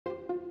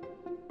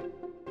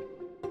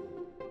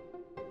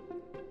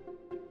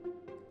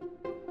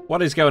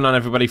What is going on,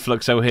 everybody?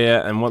 Fluxo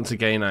here, and once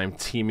again I'm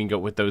teaming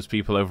up with those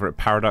people over at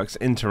Paradox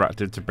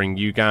Interactive to bring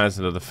you guys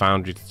another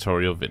Foundry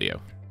tutorial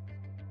video.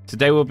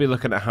 Today we'll be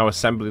looking at how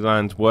assembly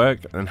lines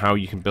work and how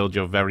you can build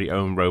your very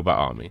own robot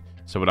army.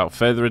 So without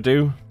further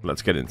ado,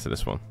 let's get into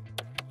this one.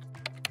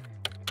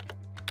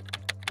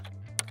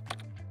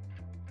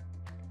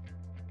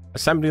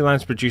 Assembly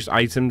lines produce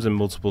items in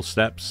multiple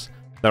steps.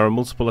 There are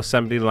multiple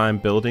assembly line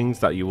buildings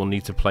that you will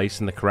need to place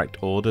in the correct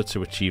order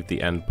to achieve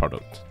the end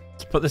product.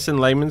 To put this in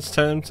layman's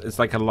terms, it's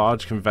like a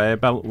large conveyor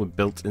belt with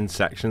built-in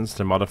sections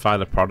to modify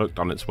the product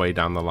on its way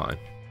down the line.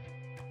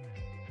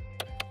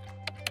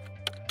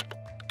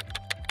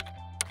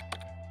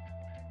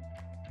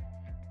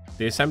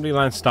 The assembly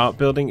line start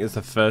building is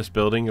the first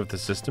building of the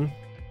system.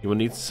 You will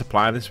need to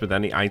supply this with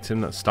any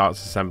item that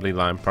starts assembly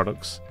line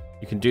products.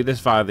 You can do this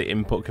via the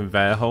input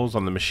conveyor holes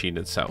on the machine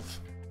itself.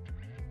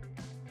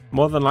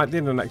 More than likely,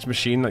 the next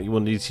machine that you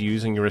will need to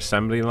use in your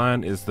assembly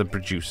line is the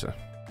producer.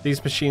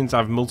 These machines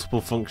have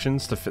multiple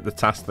functions to fit the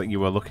task that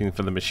you are looking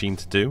for the machine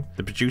to do.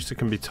 The producer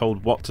can be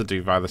told what to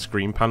do via the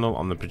screen panel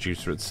on the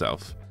producer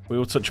itself. We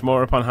will touch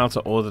more upon how to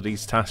order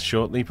these tasks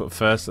shortly, but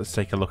first let's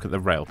take a look at the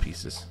rail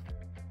pieces.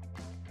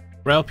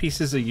 Rail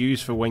pieces are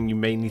used for when you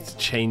may need to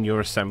chain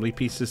your assembly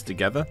pieces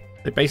together.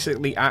 They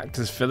basically act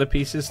as filler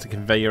pieces to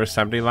convey your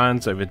assembly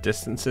lines over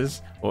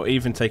distances, or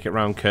even take it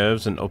around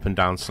curves and up and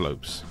down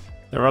slopes.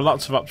 There are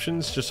lots of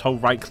options, just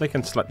hold right click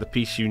and select the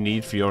piece you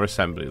need for your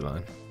assembly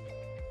line.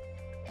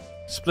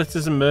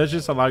 Splitters and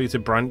mergers allow you to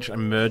branch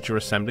and merge your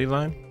assembly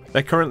line.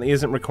 There currently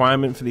isn't a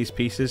requirement for these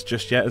pieces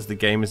just yet as the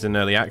game is in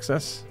early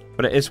access,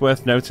 but it is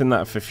worth noting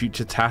that for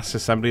future tasks,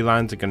 assembly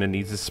lines are going to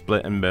need to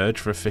split and merge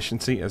for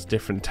efficiency, as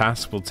different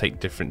tasks will take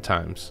different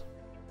times.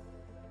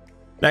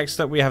 Next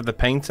up we have the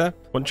painter.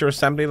 Once your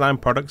assembly line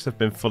products have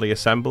been fully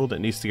assembled, it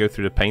needs to go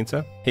through the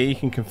painter. Here you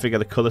can configure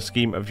the color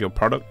scheme of your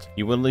product.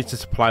 You will need to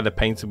supply the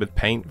painter with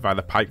paint via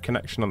the pipe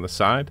connection on the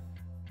side.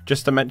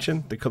 Just to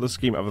mention, the color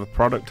scheme of the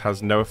product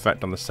has no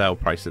effect on the sale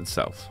price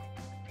itself.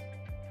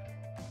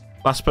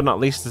 Last but not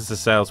least is the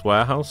sales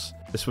warehouse.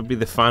 This would be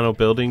the final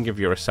building of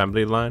your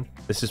assembly line.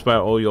 This is where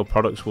all your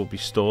products will be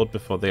stored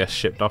before they are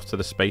shipped off to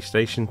the space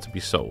station to be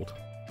sold.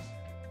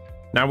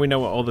 Now we know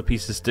what all the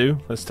pieces do,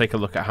 let's take a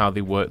look at how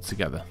they work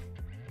together.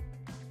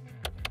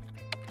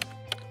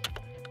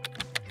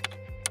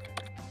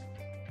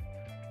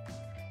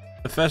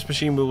 The first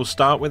machine we will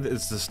start with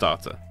is the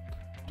starter.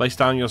 Place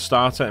down your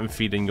starter and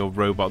feed in your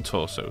robot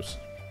torsos.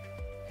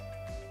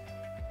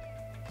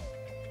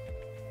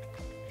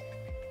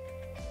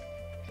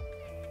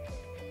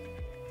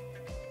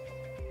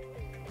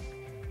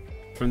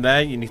 From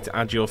there you need to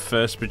add your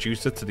first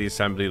producer to the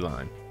assembly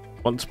line.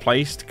 Once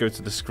placed, go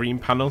to the screen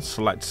panel,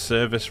 select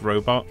Service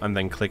Robot and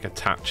then click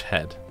Attach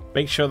Head.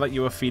 Make sure that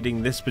you are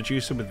feeding this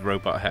producer with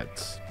robot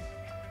heads.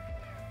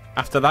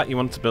 After that you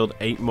want to build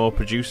 8 more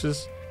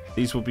producers.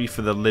 These will be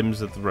for the limbs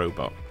of the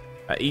robot.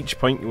 At each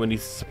point you will need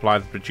to supply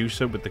the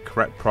producer with the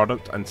correct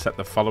product and set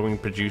the following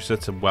producer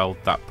to weld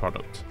that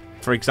product.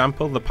 For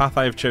example, the path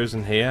I have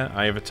chosen here,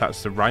 I have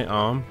attached the right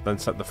arm, then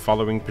set the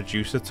following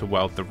producer to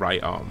weld the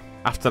right arm.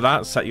 After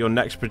that, set your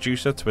next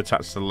producer to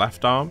attach the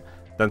left arm,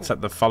 then set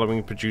the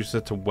following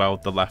producer to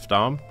weld the left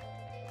arm,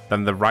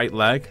 then the right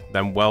leg,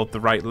 then weld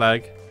the right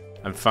leg,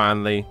 and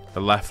finally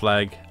the left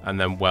leg, and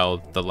then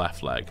weld the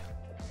left leg.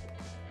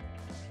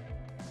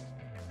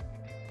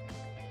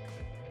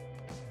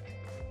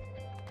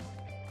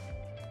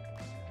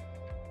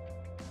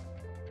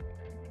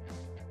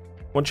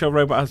 Once your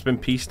robot has been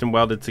pieced and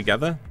welded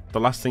together, the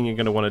last thing you're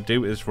going to want to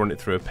do is run it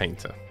through a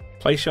painter.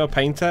 Place your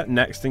painter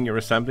next in your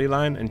assembly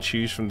line and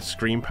choose from the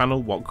screen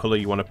panel what color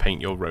you want to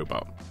paint your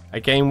robot.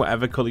 Again,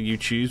 whatever color you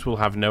choose will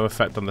have no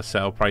effect on the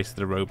sale price of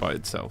the robot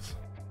itself.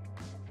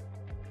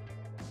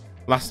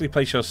 Lastly,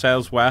 place your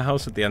sales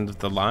warehouse at the end of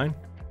the line.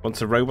 Once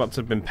the robots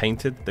have been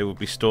painted, they will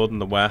be stored in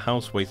the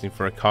warehouse waiting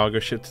for a cargo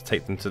ship to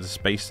take them to the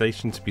space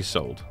station to be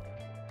sold.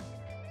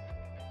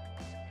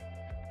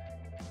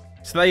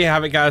 So there you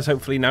have it, guys.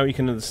 Hopefully now you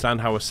can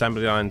understand how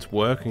assembly lines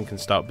work and can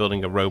start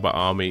building a robot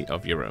army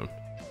of your own.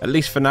 At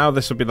least for now,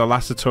 this will be the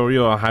last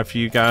tutorial I'll have for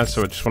you guys,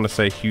 so I just want to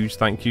say a huge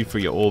thank you for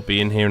you all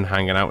being here and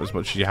hanging out as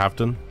much as you have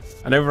done.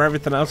 And over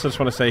everything else, I just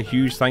want to say a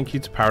huge thank you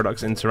to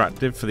Paradox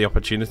Interactive for the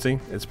opportunity.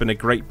 It's been a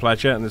great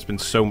pleasure and it's been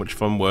so much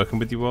fun working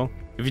with you all.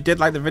 If you did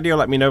like the video,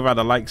 let me know via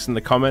the likes and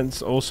the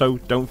comments. Also,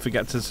 don't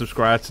forget to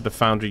subscribe to the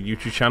Foundry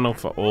YouTube channel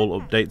for all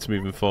updates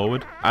moving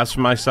forward. As for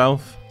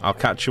myself, I'll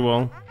catch you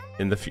all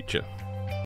in the future.